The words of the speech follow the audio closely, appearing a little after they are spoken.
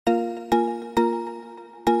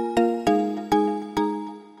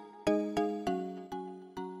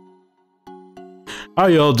How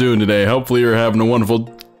y'all doing today? Hopefully you're having a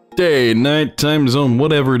wonderful day, night, time zone,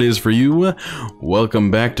 whatever it is for you. Welcome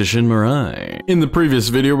back to Shin Mirai. In the previous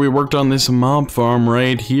video, we worked on this mob farm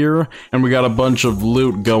right here, and we got a bunch of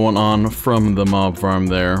loot going on from the mob farm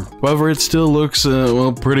there. However, it still looks,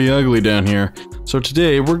 well, pretty ugly down here. So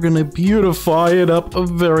today, we're gonna beautify it up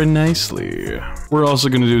very nicely. We're also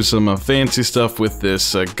gonna do some fancy stuff with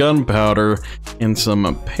this gunpowder and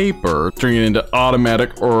some paper, turning it into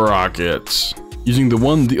automatic rockets. Using the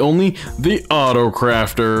one, the only, the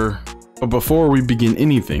Autocrafter. But before we begin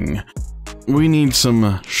anything, we need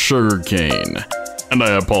some sugarcane. And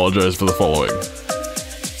I apologize for the following.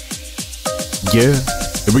 Yeah,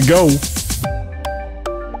 here we go.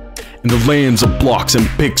 In the lands of blocks and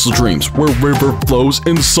pixel dreams, where river flows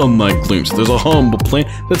and sunlight gleams, there's a humble plant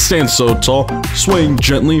that stands so tall, swaying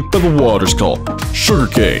gently by the water's call.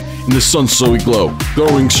 Sugarcane, in the sun's so we glow,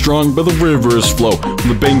 growing strong by the river's flow. From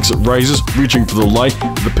the banks it rises, reaching for the light,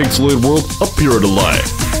 the pixelated world appear to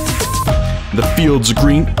life. In the fields of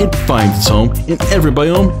green, it finds its home, in every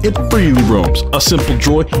biome, it freely roams. A simple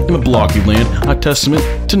joy in a blocky land, a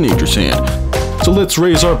testament to nature's hand. So let's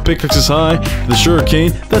raise our pickaxes high to the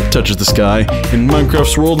sugarcane that touches the sky. In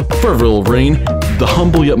Minecraft's world, forever will reign the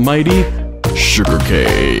humble yet mighty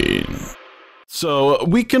sugarcane. So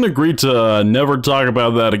we can agree to never talk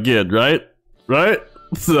about that again, right? Right?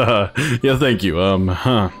 Yeah, thank you.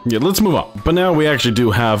 Yeah, let's move on. But now we actually do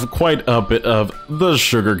have quite a bit of the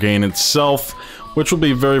sugarcane itself, which will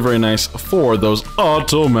be very, very nice for those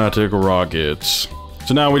automatic rockets.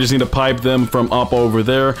 So now we just need to pipe them from up over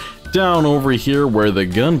there down over here where the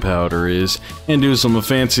gunpowder is, and do some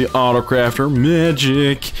fancy Autocrafter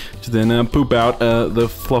magic to then poop out the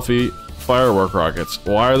fluffy firework rockets.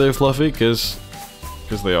 Why are they fluffy? Because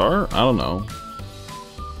they are? I don't know.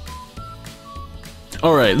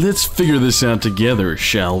 Alright, let's figure this out together,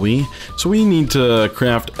 shall we? So we need to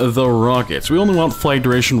craft the rockets. We only want flight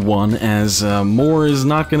duration 1, as more is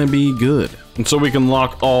not going to be good. And so we can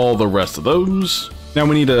lock all the rest of those. Now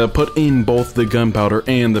we need to put in both the gunpowder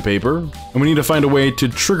and the paper, and we need to find a way to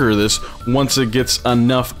trigger this once it gets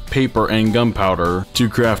enough paper and gunpowder to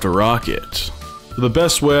craft a rocket. The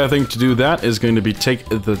best way I think to do that is going to be take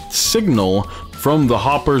the signal from the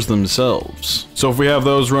hoppers themselves. So if we have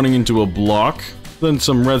those running into a block, then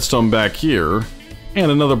some redstone back here, and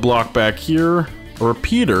another block back here, a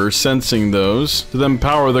repeater sensing those to then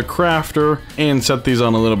power the crafter and set these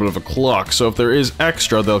on a little bit of a clock. So if there is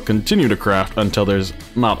extra, they'll continue to craft until there's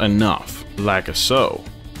not enough, like so.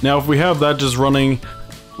 Now if we have that just running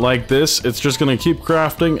like this, it's just gonna keep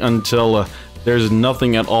crafting until there's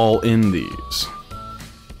nothing at all in these.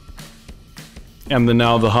 And then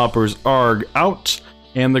now the hoppers are out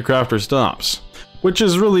and the crafter stops, which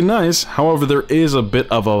is really nice. However, there is a bit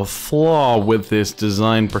of a flaw with this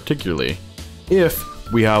design particularly.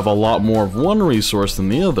 If we have a lot more of one resource than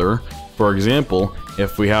the other, for example,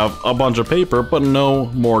 if we have a bunch of paper but no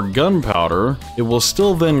more gunpowder, it will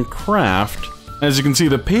still then craft. As you can see,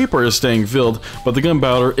 the paper is staying filled, but the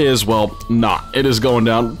gunpowder is, well, not. It is going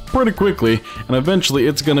down pretty quickly, and eventually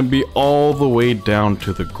it's going to be all the way down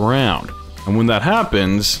to the ground. And when that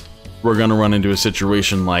happens, we're going to run into a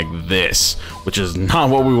situation like this, which is not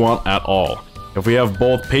what we want at all. If we have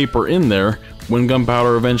both paper in there, when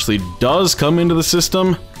gunpowder eventually does come into the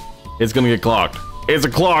system, it's gonna get clogged. It's a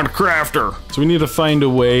clogged crafter! So we need to find a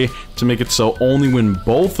way to make it so only when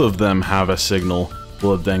both of them have a signal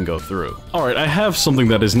will it then go through. Alright, I have something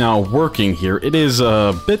that is now working here. It is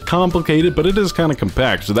a bit complicated, but it is kind of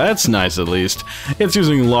compact, so that's nice at least. It's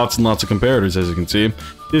using lots and lots of comparators, as you can see.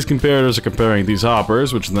 These comparators are comparing these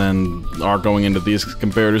hoppers, which then are going into these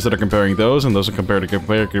comparators that are comparing those, and those are comparator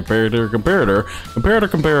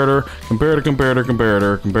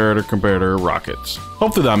rockets.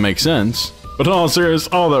 Hopefully that makes sense. But in all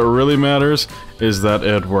seriousness, all that really matters is that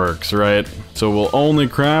it works, right? So we'll only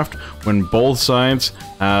craft when both sides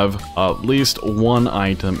have at least one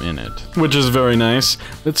item in it, which is very nice.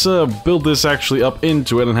 Let's build this actually up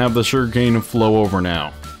into it and have the sugarcane flow over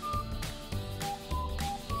now.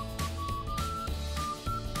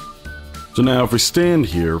 So now if we stand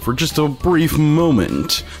here for just a brief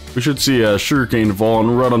moment, we should see a sugarcane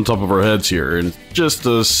falling right on top of our heads here in just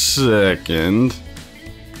a second.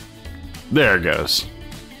 There it goes.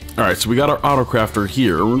 Alright, so we got our Autocrafter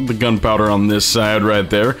here, the gunpowder on this side right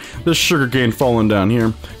there, the sugarcane falling down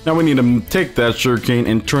here. Now we need to take that sugarcane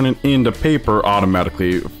and turn it into paper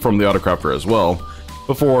automatically from the Autocrafter as well,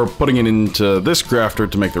 before putting it into this crafter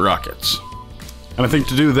to make the rockets. And I think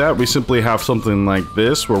to do that, we simply have something like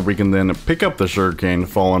this, where we can then pick up the sugarcane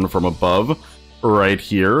fallen from above, right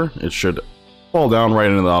here. It should fall down right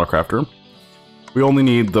into the Autocrafter. we only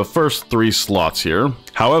need the first 3 slots here.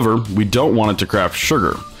 However, we don't want it to craft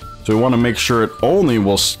sugar. So we want to make sure it only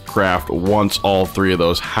will craft once all 3 of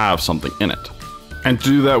those have something in it. And to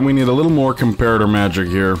do that, we need a little more comparator magic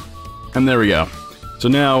here. And there we go. So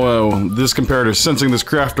now this comparator is sensing this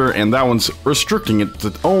crafter, and that one's restricting it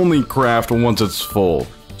to only craft once it's full.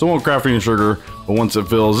 So it won't craft any sugar, but once it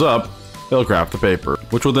fills up, it'll craft the paper,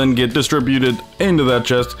 which will then get distributed into that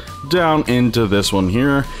chest, down into this one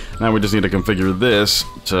here. Now we just need to configure this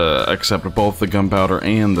to accept both the gunpowder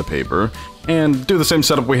and the paper, and do the same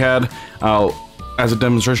setup we had as a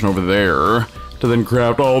demonstration over there, to then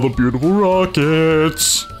craft all the beautiful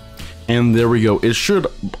rockets. And there we go. It should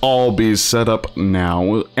all be set up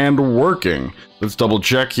now and working. Let's double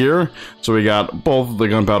check here. So we got both the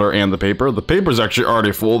gunpowder and the paper. The paper is actually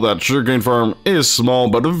already full. That sugarcane farm is small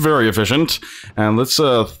but very efficient. And let's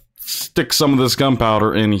stick some of this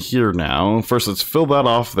gunpowder in here now. First, let's fill that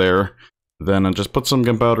off there. Then just put some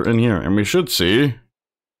gunpowder in here. And we should see...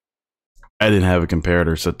 I didn't have a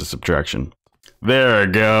comparator set to subtraction. There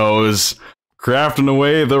it goes. Crafting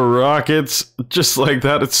away the rockets just like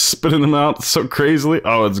that. It's spitting them out so crazily.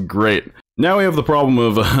 Oh, it's great. Now we have the problem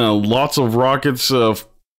of lots of rockets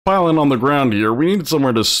piling on the ground here. We need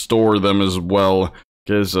somewhere to store them as well,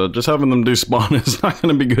 because just having them despawn is not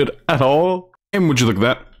going to be good at all. And would you look at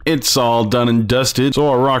that? It's all done and dusted, so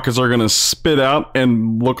our rockets are going to spit out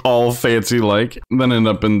and look all fancy like, and then end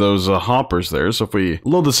up in those hoppers there. So if we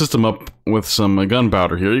load the system up with some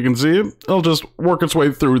gunpowder here, you can see it'll just work its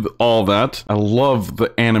way through all that. I love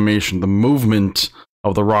the animation, the movement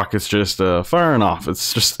of the rockets just firing off.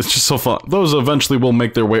 It's just so fun. Those eventually will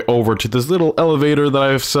make their way over to this little elevator that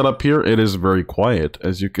I've set up here. It is very quiet,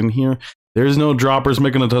 as you can hear. There's no droppers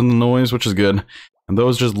making a ton of noise, which is good. And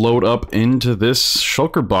those just load up into this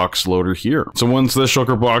shulker box loader here. So once this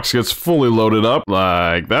shulker box gets fully loaded up,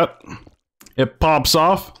 like that, it pops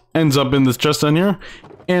off, ends up in this chest down here,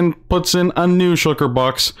 and puts in a new shulker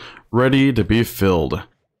box ready to be filled.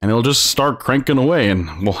 And it'll just start cranking away,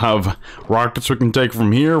 and we'll have rockets we can take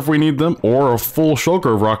from here if we need them, or a full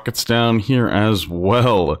shulker of rockets down here as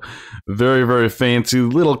well. Very, very fancy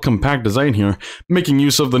little compact design here, making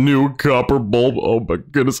use of the new copper bulb. Oh my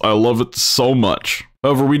goodness, I love it so much.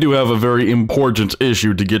 However, we do have a very important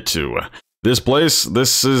issue to get to. This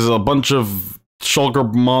is a bunch of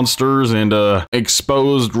shulker monsters and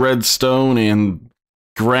exposed redstone and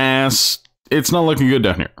grass. It's not looking good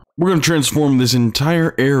down here. We're going to transform this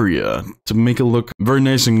entire area to make it look very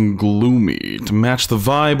nice and gloomy, to match the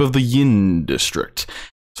vibe of the Yin district.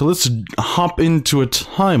 So let's hop into a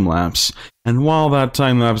time lapse, and while that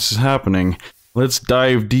time lapse is happening, let's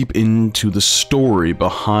dive deep into the story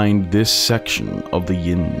behind this section of the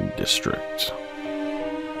Yin district.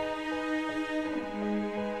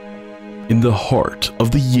 In the heart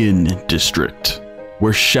of the Yin district,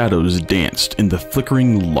 where shadows danced in the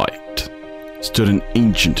flickering light, stood an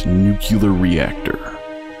ancient nuclear reactor,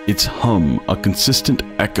 its hum a consistent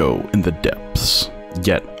echo in the depths.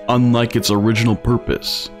 Yet, unlike its original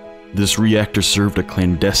purpose, this reactor served a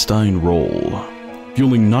clandestine role,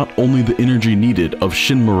 fueling not only the energy needed of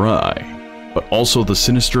Shin Mirai, but also the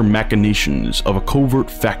sinister machinations of a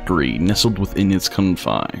covert factory nestled within its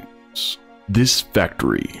confines. This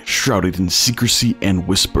factory, shrouded in secrecy and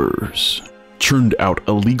whispers, churned out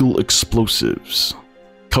illegal explosives,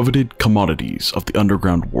 coveted commodities of the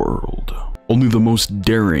underground world. Only the most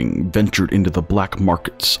daring ventured into the black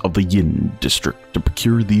markets of the Yin district to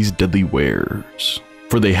procure these deadly wares,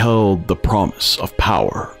 for they held the promise of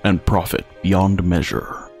power and profit beyond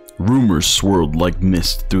measure. Rumors swirled like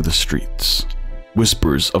mist through the streets,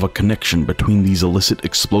 whispers of a connection between these illicit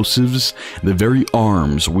explosives and the very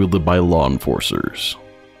arms wielded by law enforcers.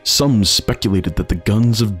 Some speculated that the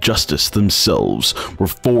guns of justice themselves were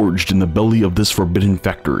forged in the belly of this forbidden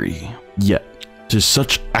factory. Yet, to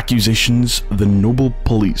such accusations, the noble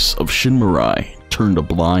police of Shin Mirai turned a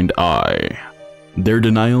blind eye, their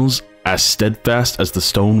denials as steadfast as the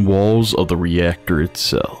stone walls of the reactor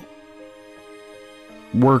itself.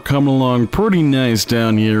 We're coming along pretty nice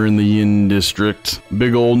down here in the Yin district.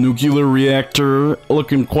 Big old nuclear reactor,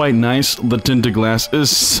 looking quite nice. The tinted glass is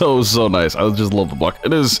so nice. I just love the block.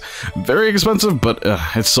 It is very expensive, but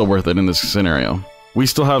it's so worth it in this scenario. We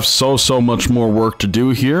still have so much more work to do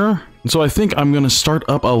here. So I think I'm going to start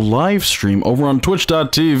up a live stream over on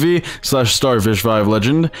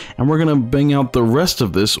twitch.tv/starfish5legend, and we're going to bang out the rest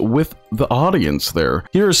of this with the audience there.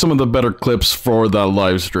 Here are some of the better clips for that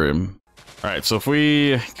live stream. Alright, so if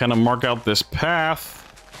we kind of mark out this path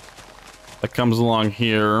that comes along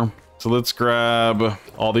here, so let's grab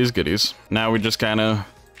all these goodies. Now we just kind of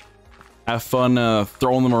have fun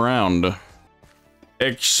throwing them around.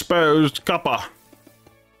 Exposed copper.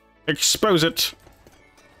 Expose it.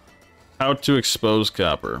 How to expose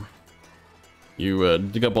copper. You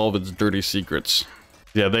dig up all of its dirty secrets.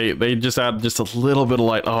 Yeah, they just add just a little bit of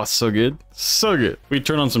light. Oh, it's so good. So good. We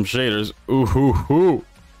turn on some shaders. Ooh, hoo, hoo.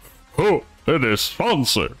 Oh, it is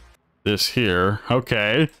fancy. This here.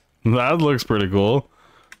 Okay. That looks pretty cool.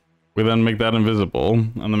 We then make that invisible.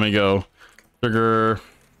 And then we go trigger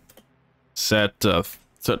set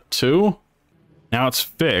 2. Now it's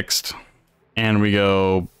fixed. And we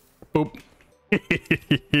go boop.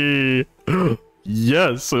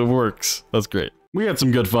 Yes, it works. That's great. We had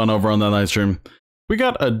some good fun over on that night stream. We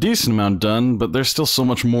got a decent amount done, but there's still so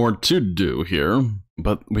much more to do here.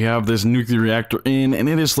 But we have this nuclear reactor in, and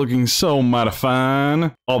it is looking so mighty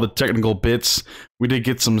fine. All the technical bits. We did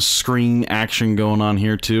get some screen action going on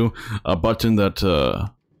here too. A button that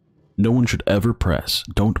no one should ever press.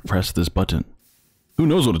 Don't press this button. Who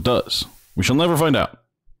knows what it does? We shall never find out.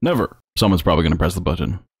 Never. Someone's probably going to press the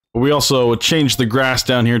button. We also changed the grass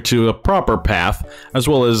down here to a proper path, as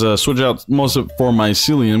well as switch out most of it for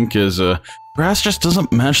mycelium, because grass just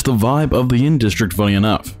doesn't match the vibe of the in-district, funny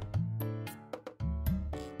enough.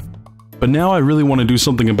 But now I really want to do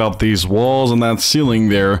something about these walls and that ceiling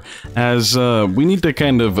there, as we need to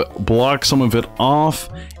kind of block some of it off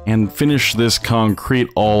and finish this concrete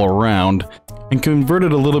all around and convert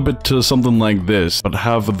it a little bit to something like this, but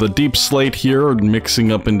have the deep slate here mixing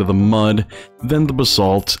up into the mud, then the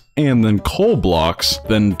basalt, and then coal blocks,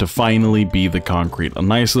 then to finally be the concrete. A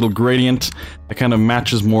nice little gradient that kind of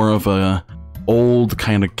matches more of a old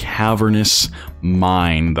kind of cavernous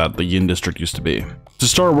mine that the Yin District used to be. To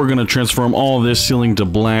start, we're going to transform all this ceiling to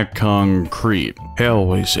black concrete. Hell,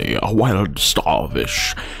 we see a wild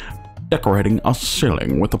starfish decorating a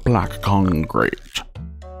ceiling with a black concrete.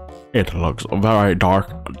 It looks very dark.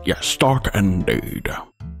 Yes, dark indeed.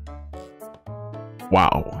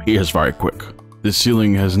 Wow, he is very quick. This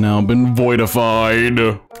ceiling has now been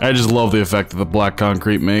voidified. I just love the effect that the black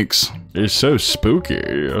concrete makes. It's so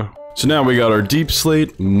spooky. So now we got our deep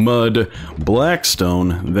slate, mud, black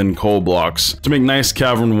stone, then coal blocks to make nice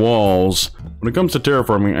cavern walls. When it comes to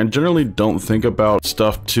terraforming, I generally don't think about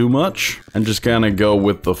stuff too much and just kind of go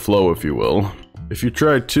with the flow, if you will. If you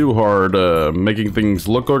try too hard making things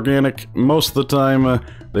look organic, most of the time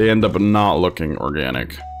they end up not looking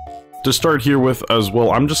organic. To start here with as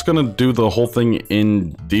well, I'm just gonna do the whole thing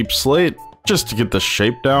in deep slate just to get the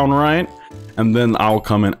shape down right, and then I'll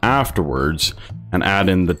come in afterwards and add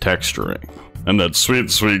in the texturing and that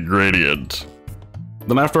sweet, sweet gradient.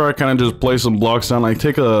 Then after I kind of just place some blocks down, I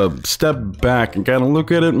take a step back and kind of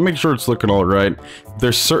look at it and make sure it's looking all right.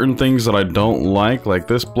 There's certain things that I don't like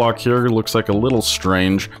this block here looks like a little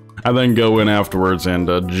strange. I then go in afterwards and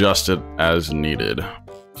adjust it as needed.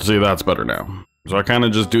 See, that's better now. So I kind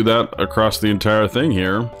of just do that across the entire thing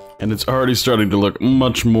here. And it's already starting to look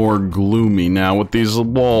much more gloomy now with these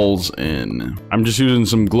walls in. I'm just using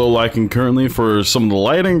some glow lighting currently for some of the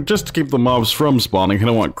lighting, just to keep the mobs from spawning. I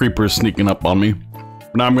don't want creepers sneaking up on me.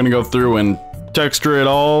 Now I'm gonna go through and texture it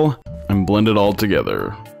all and blend it all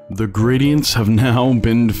together. The gradients have now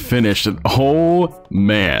been finished. Oh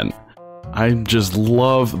man. I just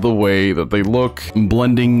love the way that they look,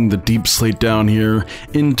 blending the deep slate down here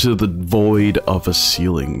into the void of a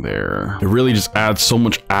ceiling there. It really just adds so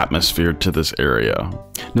much atmosphere to this area.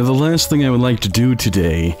 Now the last thing I would like to do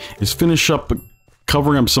today is finish up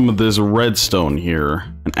covering up some of this redstone here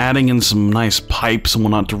and adding in some nice pipes and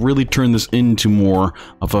whatnot to really turn this into more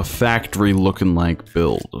of a factory looking like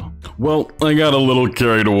build. Well, I got a little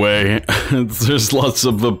carried away. There's lots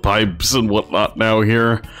of the pipes and whatnot now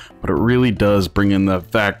here, but it really does bring in the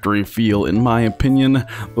factory feel, in my opinion.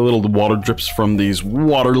 The little water drips from these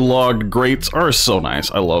waterlogged grates are so nice.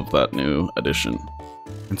 I love that new addition.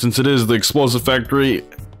 And since it is the explosive factory,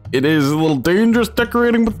 it is a little dangerous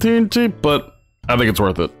decorating with TNT, but I think it's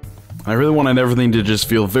worth it. I really wanted everything to just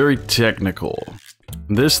feel very technical.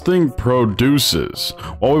 This thing produces.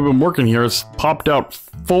 While we've been working here, it's popped out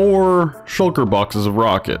 4 shulker boxes of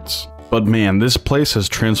rockets. But man, this place has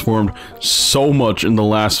transformed so much in the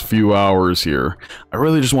last few hours here. I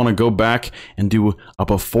really just want to go back and do a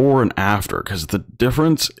before and after, because the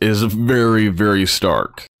difference is very, very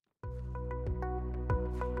stark.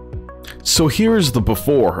 So here's the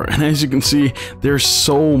before, and as you can see, there's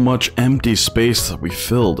so much empty space that we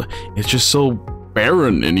filled. It's just so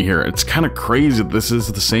barren in here. It's kind of crazy that this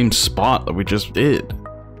is the same spot that we just did.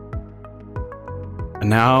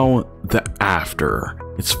 And now the after.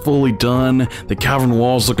 It's fully done. The cavern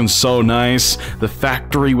wall's looking so nice. The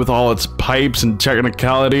factory with all its pipes and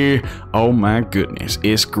technicality. Oh my goodness,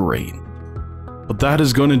 it's great. But that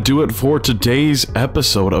is going to do it for today's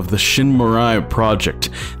episode of the Shin Mirai project.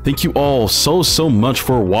 Thank you all so much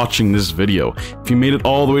for watching this video. If you made it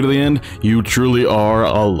all the way to the end, you truly are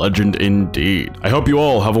a legend indeed. I hope you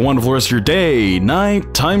all have a wonderful rest of your day,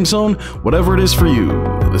 night, time zone, whatever it is for you.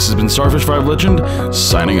 This has been Starfish5Legend,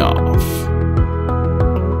 signing off.